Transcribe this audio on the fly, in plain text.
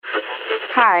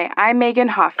Hi, I'm Megan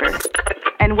Hoffer,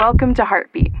 and welcome to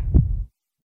Heartbeat.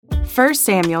 1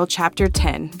 Samuel chapter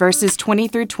 10, verses 20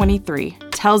 through 23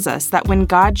 tells us that when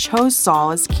God chose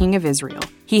Saul as king of Israel,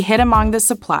 he hid among the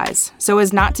supplies so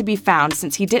as not to be found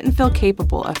since he didn't feel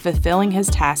capable of fulfilling his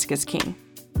task as king.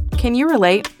 Can you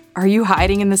relate? Are you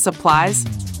hiding in the supplies?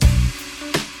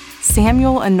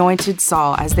 Samuel anointed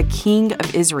Saul as the king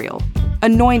of Israel,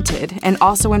 anointed and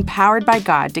also empowered by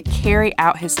God to carry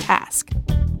out his task.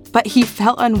 But he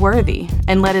felt unworthy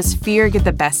and let his fear get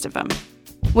the best of him.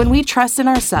 When we trust in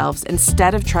ourselves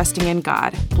instead of trusting in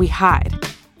God, we hide,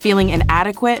 feeling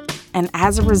inadequate, and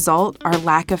as a result, our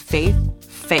lack of faith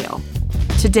fail.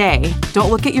 Today, don't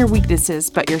look at your weaknesses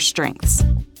but your strengths.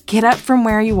 Get up from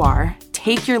where you are,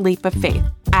 take your leap of faith,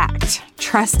 act,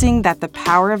 trusting that the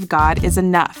power of God is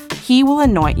enough. He will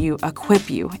anoint you, equip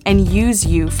you, and use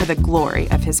you for the glory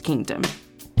of his kingdom.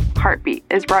 Heartbeat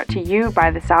is brought to you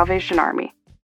by the Salvation Army.